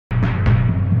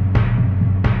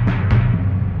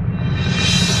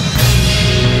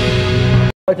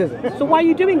What is it? So why are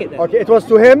you doing it then? Okay, it was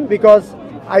to him because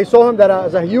I saw him that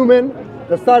as a human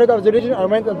that started off the religion, I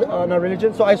went on a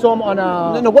religion, so I saw him on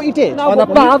a... No, what you did. on a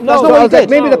path. That's so not I what you was like, did.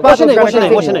 maybe the path was What's your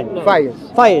name? gonna What's your continue. name? 5 years.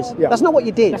 5 years. Yeah. That's not what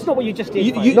you did. That's not what you just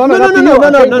did. No, that's to you.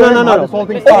 I think to him how this whole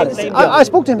thing started. I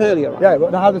spoke to him earlier. Right? Yeah,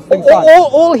 but how this thing started.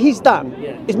 All he's done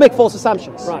is make false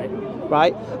assumptions.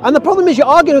 Right? And the problem is you're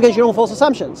arguing against your own false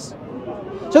assumptions.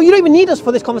 So you don't even need us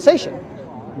for this conversation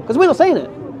because we're not saying it.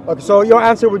 Okay, so your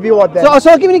answer would be what then? So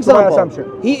I'll give you an example. My assumption.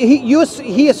 He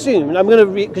assumed, I'm going to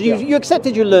read, because you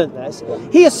accepted you learned this,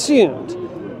 he assumed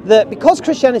that because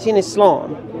Christianity and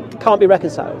Islam can't be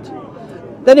reconciled,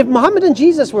 then if Muhammad and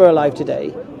Jesus were alive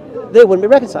today, they wouldn't be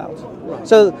reconciled.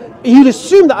 So he'd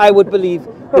assume that I would believe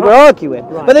they were arguing.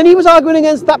 But then he was arguing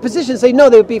against that position, saying no,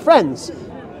 they would be friends.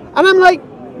 And I'm like,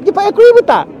 yeah, but I agree with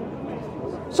that.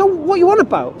 So what you want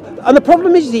about? And the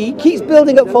problem is he keeps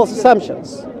building up false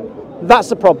assumptions. That's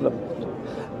the problem.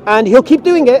 And he'll keep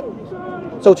doing it.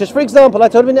 So just for example, I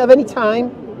told him I didn't have any time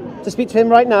to speak to him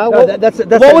right now. No,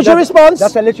 what was your response?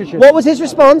 That's a literature. What was his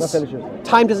response? That's a literature.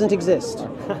 Time doesn't exist.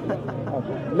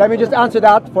 Okay. Let me just answer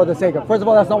that for the sake of... First of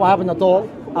all, that's not what happened at all.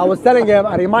 I was telling him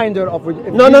a reminder of...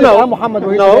 If No. Muhammad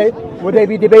were here today, would they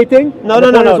be debating? No.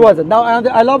 Wasn't. Now,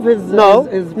 I love his... No.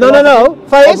 Faiz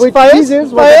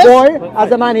was a boy. As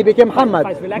a man, he became Muhammad.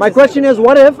 Faiz, My question is,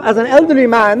 what if, as an elderly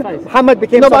man, Muhammad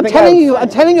became something else? I'm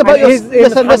telling you about your...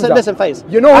 Listen, Faiz.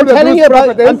 You know who the Bruce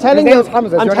prophet is? I'm telling you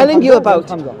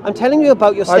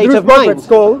about your state of mind.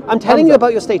 I'm telling you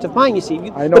about your state of mind, you see.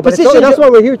 I know, but that's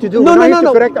what we're here to do. No.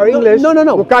 To correct our English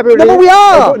vocabulary. No, but we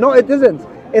are. No, it isn't.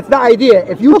 It's the idea.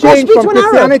 If you change from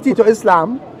Christianity to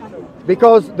Islam,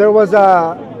 because there was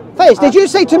a... Faiz, did you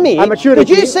say to me? Immaturity.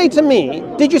 Did you say to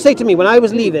me when I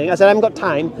was leaving? I said I haven't got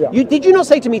time. Yeah. Did you not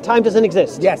say to me time doesn't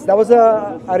exist? Yes, that was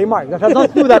a remark. That has nothing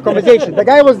to do with that conversation. The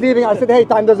guy was leaving. I said, hey,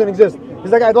 time doesn't exist.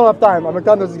 He's like, I don't have time. I'm like,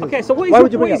 time doesn't exist. Okay, so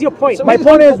what is your point? So my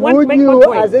point is, would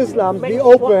you, as Islam, be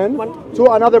open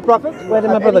to another prophet? Where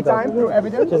did my brother go? Through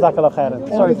evidence? Jazakallah khairan.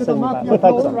 Sorry to send you back. Right,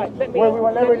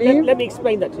 let me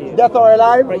explain that to you. Death or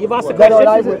alive? Right, you've asked the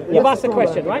question. You've asked the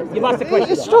question, right? You've asked the question.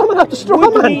 It's straw man after straw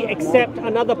man. Would we accept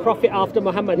another prophet after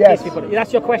Muhammad? Yes.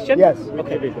 That's your question? Yes.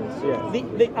 Okay.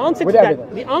 The answer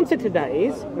to that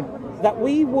is that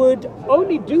we would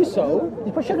only do so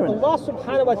if Allah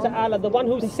subhanahu wa ta'ala, the one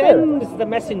who sends the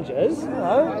messengers,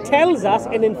 tells us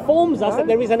and informs us that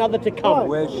there is another to come.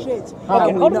 We're shit.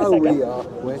 Okay, hold on a second.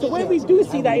 So where we do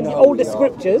see that in the older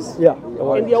scriptures,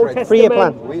 in the Old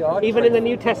Testament, even in the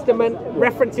New Testament,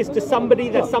 references to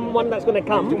someone that's going to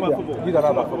come. In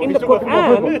the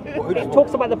Quran, it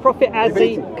talks about the Prophet as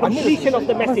the completion of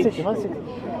the message.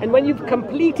 And when you've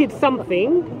completed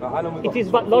something, it is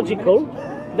but logical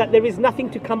that there is nothing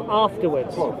to come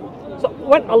afterwards. So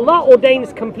when Allah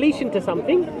ordains completion to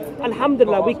something,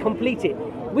 alhamdulillah, we complete it.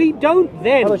 We don't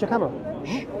then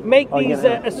make these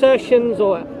assertions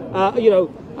or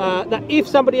that if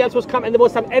somebody else was come and there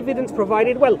was some evidence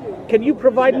provided, well, can you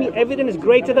provide me evidence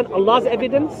greater than Allah's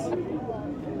evidence?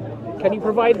 Can you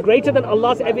provide greater than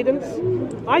Allah's evidence?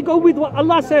 I go with what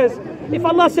Allah says. If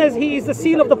Allah says He is the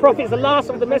seal of the prophets, the last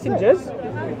of the messengers,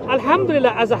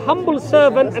 alhamdulillah, as a humble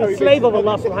servant and slave of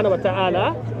Allah subhanahu wa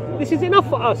ta'ala, this is enough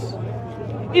for us.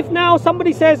 If now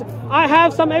somebody says, I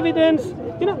have some evidence,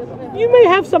 you may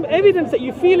have some evidence that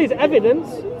you feel is evidence,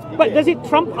 but does it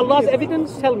trump Allah's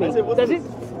evidence? Tell me, does it?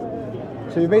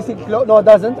 So you basically, no it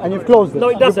doesn't, and you've closed it. No,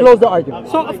 it doesn't. You've closed the argument.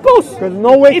 So of course. Because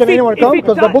no way can anyone come,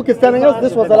 because the book is telling us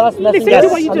this was the last message. Listen to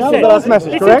what you just said. The last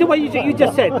message, Listen to what you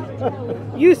just said.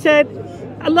 You said,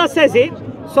 Allah says it,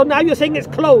 so now you're saying it's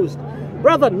closed.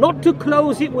 Brother, not to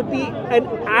close it would be an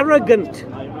arrogant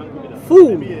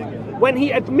fool when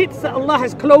he admits that Allah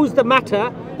has closed the matter,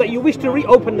 that you wish to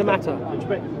reopen the matter.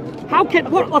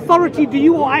 What authority do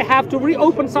you or I have to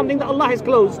reopen something that Allah has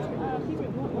closed?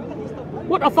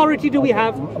 What authority do we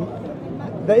have?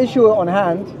 The issue on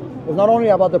hand is not only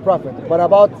about the Prophet, but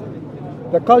about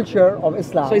the culture of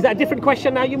Islam. So is that a different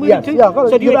question now you're moving yes, to? Yeah,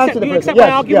 so do you accept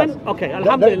my argument? Yes. Okay,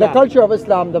 alhamdulillah. The culture of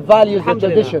Islam, the values, the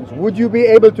traditions. Would you be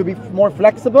able to be more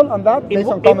flexible on that based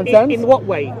on common sense? In what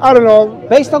way? I don't know.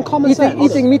 Based on common sense.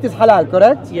 Eating meat is halal,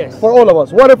 correct? Yes. For all of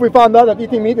us. What if we found out that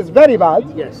eating meat is very bad?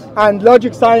 Yes. And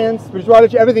logic, science,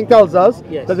 spirituality, everything tells us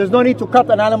yes. that there's no need to cut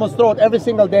an animal's throat every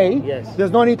single day. Yes.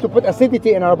 There's no need to put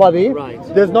acidity in our body. Right.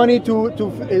 There's no need to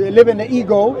live in the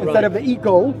ego instead of the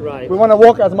eco. Right. We want to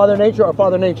walk as Mother Nature or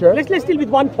Father Nature. Let's deal with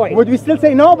one point. Would we still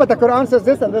say no, but the Quran says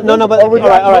this and this? No, but all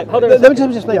right. Let me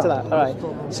just explain to that. All right.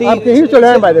 See, I'm here to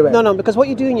learn, by the way. No, because what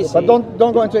you're doing, you see. But don't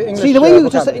go into English. See,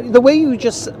 the way you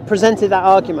just presented that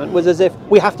argument was as if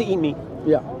we have to eat meat.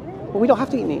 Yeah. But we don't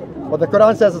have to eat meat. But the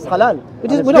Quran says it's halal.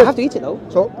 We don't have to eat it though.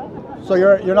 So So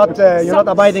you're not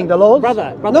abiding the laws,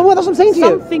 brother. No, that's what I'm saying to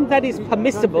you. Something that is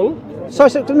permissible. Sorry,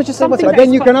 let me just say one Something second. But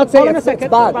then you cannot say Hold on a it's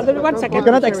second. bad. Brother, 1 second. You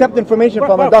cannot accept information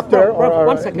from a doctor or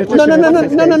one second. nutritionist. No.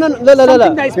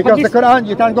 Because the Quran,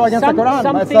 you can't go against the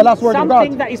Quran. It's the last word of God.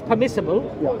 Something that is permissible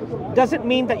doesn't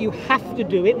mean that you have to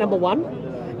do it, number one.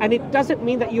 And it doesn't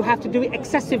mean that you have to do it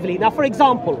excessively. Now, for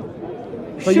example,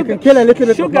 so you can kill a little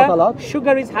bit, but not a lot.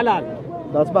 Sugar is halal.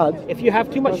 That's bad. If you have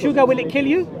too much sugar, will it kill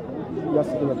you? Yes,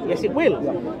 it will. Yes, it will.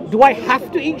 Yeah. Do I have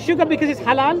to eat sugar because it's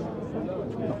halal?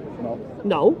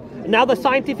 No. Now the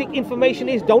scientific information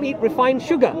is don't eat refined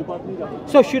sugar.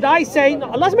 So should I say, no,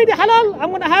 Allah's made it halal, I'm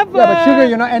going to have... Yeah, but sugar,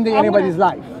 you're not ending anybody's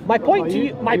life. My point to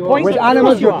you, my point with is...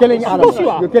 animals, you're killing animals. Of course you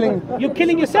are. You're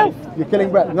killing yourself. You're killing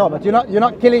bread. No, but you're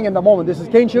not killing in the moment. This is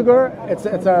cane sugar. It's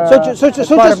a just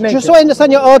so I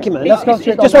understand your argument. Let's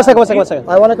concentrate just on one second.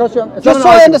 I want to concentrate. Just so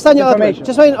I understand your argument.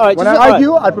 When I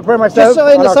argue, I prepare myself.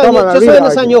 Just so I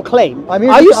understand your claim.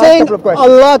 Are you saying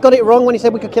Allah got it wrong when He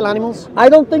said we could kill animals? I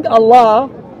don't think Allah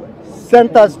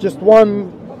sent us just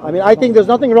one. I mean, I think there's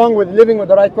nothing wrong with living with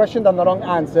the right question than the wrong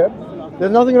answer.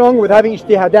 There's nothing wrong with having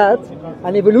ijtihadat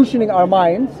and evolutioning our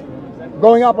minds,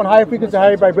 going up on higher frequency,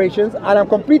 higher vibrations. And I'm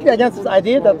completely against this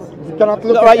idea that you cannot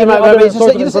look at any other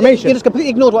source of information. You just completely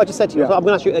ignored what I just said to you. Yeah. So I'm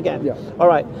going to ask you again. Yeah. All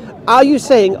right. Are you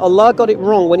saying Allah got it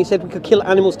wrong when He said we could kill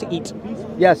animals to eat?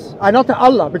 Yes, and not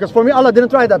Allah, because for me Allah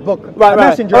didn't write that book. Right.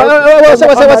 Messenger. One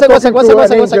second.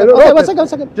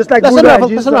 Okay. Just like That's Buddha, enough.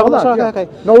 Jesus, That's enough. all that, Sorry, yeah. okay.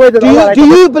 No way that Allah Do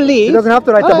you believe? He doesn't have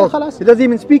to write the book. He doesn't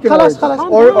even speak in words.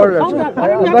 I'm very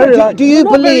relaxed. Do you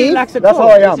believe? That's how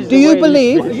I am. Do you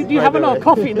believe? Do you have a lot of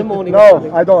coffee in the morning?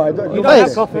 No, I don't. You don't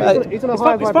have coffee. It's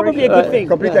probably a good thing.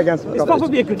 Completely against It's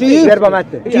probably a good Do thing.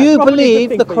 you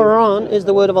believe the Quran is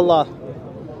the word of Allah?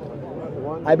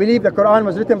 I believe the Quran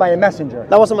was written by a messenger.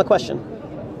 That wasn't my question.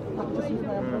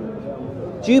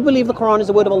 Do you believe the Quran is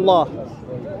the word of Allah?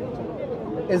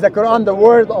 Is the Quran the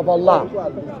word of Allah?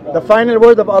 The final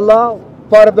word of Allah,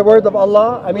 part of the word of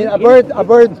Allah? I mean, a bird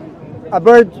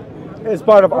is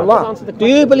part of Allah. Do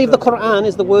you believe the Quran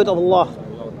is the word of Allah?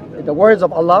 The words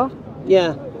of Allah?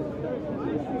 Yeah.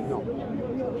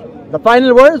 The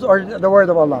final words or the word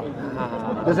of Allah?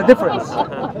 There's a difference.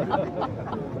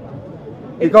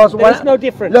 Because there's no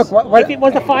difference. Look, if it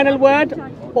was the final word,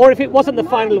 or if it wasn't the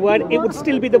final word, it would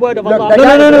still be the word of Allah.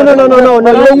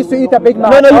 No. You used to eat a Big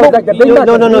Mac. No.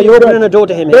 You're opening a door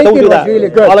to him. Don't do that. Really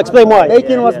good. I'll explain why.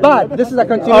 Bacon was bad. This is a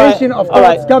continuation of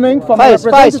thoughts coming from Focus.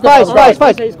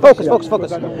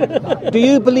 Focus. Do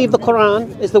you believe the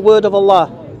Quran is the word of Allah?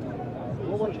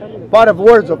 Part of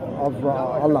words of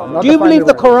Allah. Do you believe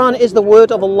the Quran is the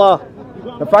word of Allah?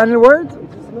 The final word?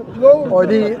 Or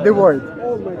the word?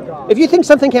 If you think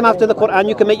something came after the Quran,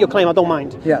 you can make your claim, I don't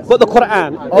mind. Yes. But the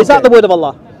Quran, is that the word of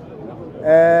Allah?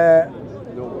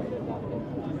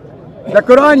 The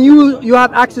Quran you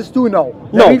have access to, no.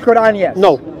 The real Quran, yes.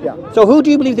 No. Yeah. So who do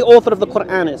you believe the author of the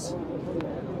Quran is?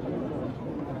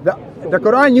 The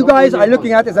Quran you guys are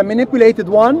looking at is a manipulated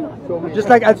one, just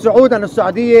like Al-Saud and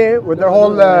Al-Saudiya with their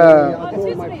whole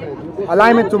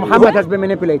alignment to Muhammad has been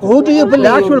manipulated. Who do you believe? The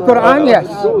actual Quran, yes.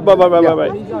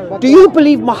 Right. Do you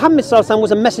believe Muhammad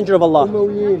was a messenger of Allah?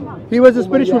 He was a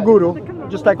spiritual guru,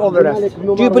 just like all the rest.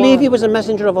 Do you believe he was a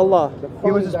messenger of Allah? He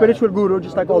was a spiritual guru,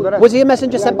 just like all the rest. Was he a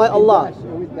messenger sent by Allah?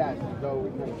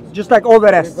 Just like all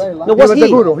the rest. No, he was a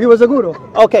guru. He was a guru.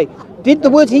 Okay. Did the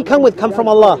words he come with come from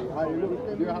Allah?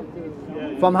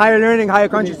 From higher learning, higher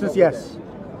consciousness, yes.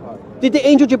 Did the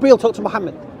angel Jibreel talk to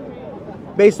Muhammad?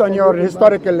 Based on your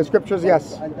historical scriptures,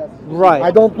 yes. Right.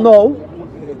 I don't know.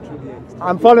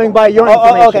 I'm following by your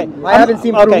information. Okay. I haven't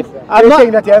seen proof. I'm You're not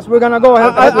saying that yes, we're gonna go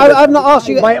ahead. I've not asked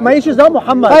you. My issue is not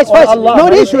Muhammad. Allah. No,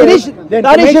 it is. The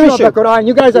that is your issue. Of the Quran.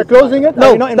 You guys are closing it.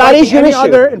 No, that is your issue.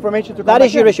 Other information to that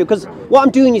is your issue. Because what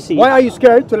I'm doing, you see. Why are you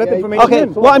scared to let information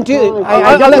in? What I'm doing,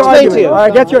 I'll explain to you.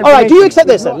 I get your information. All right. Do you accept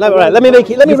this then? Let me make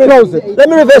it. Let me close it. Let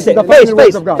me reverse it. Face.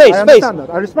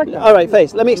 I respect that. All right,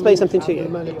 face. Let me explain something to you.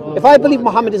 If I believe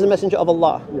Muhammad is a messenger of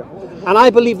Allah, and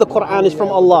I believe the Quran is from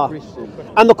Allah,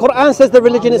 and the Quran says the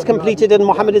religion is completed and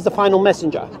Muhammad is the final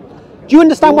messenger, do you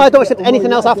understand why I don't accept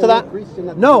anything else after that?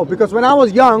 No, because when I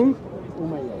was young,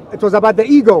 it was about the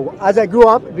ego. As I grew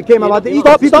up, it became about the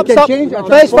ego. Stop. Change and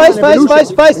Face. Why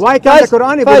can't the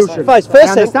Quran evolution? First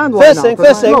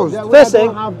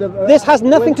thing, this has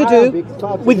nothing to do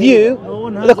with you.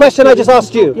 The question I just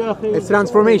asked you. It's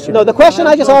transformation. No, the question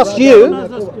I just asked you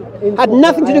had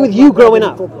nothing to do with you growing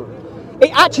up.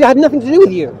 It actually had nothing to do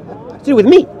with you. It's to do with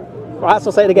me. Right, so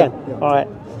I'll say it again. All right.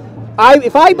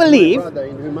 If I believe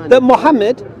that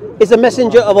Muhammad is a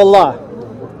messenger of Allah,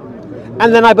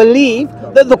 and then I believe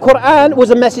that the Quran was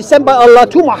a message sent by Allah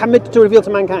to Muhammad to reveal to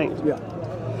mankind,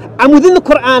 And within the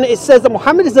Quran, it says that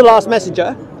Muhammad is the last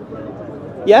messenger.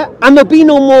 Yeah, and there'll be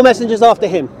no more messengers after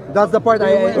him. That's the part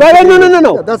I... Right,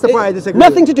 no. Yeah, that's the part I disagree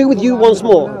Nothing with. to do with you once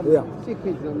more. Yeah.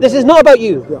 This is not about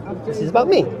you. Yeah. This is about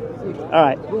me. All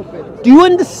right. Do you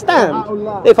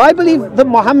understand? If I believe that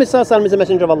Muhammad ﷺ is a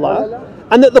messenger of Allah,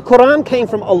 and that the Quran came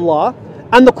from Allah,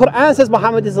 and the Quran says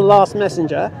Muhammad is the last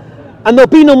messenger, and there'll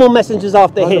be no more messengers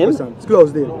after 100%. him. It's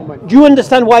closed deal. Do you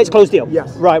understand why it's closed deal?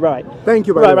 Yes. Right. Thank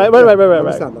you. Right. I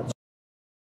understand that.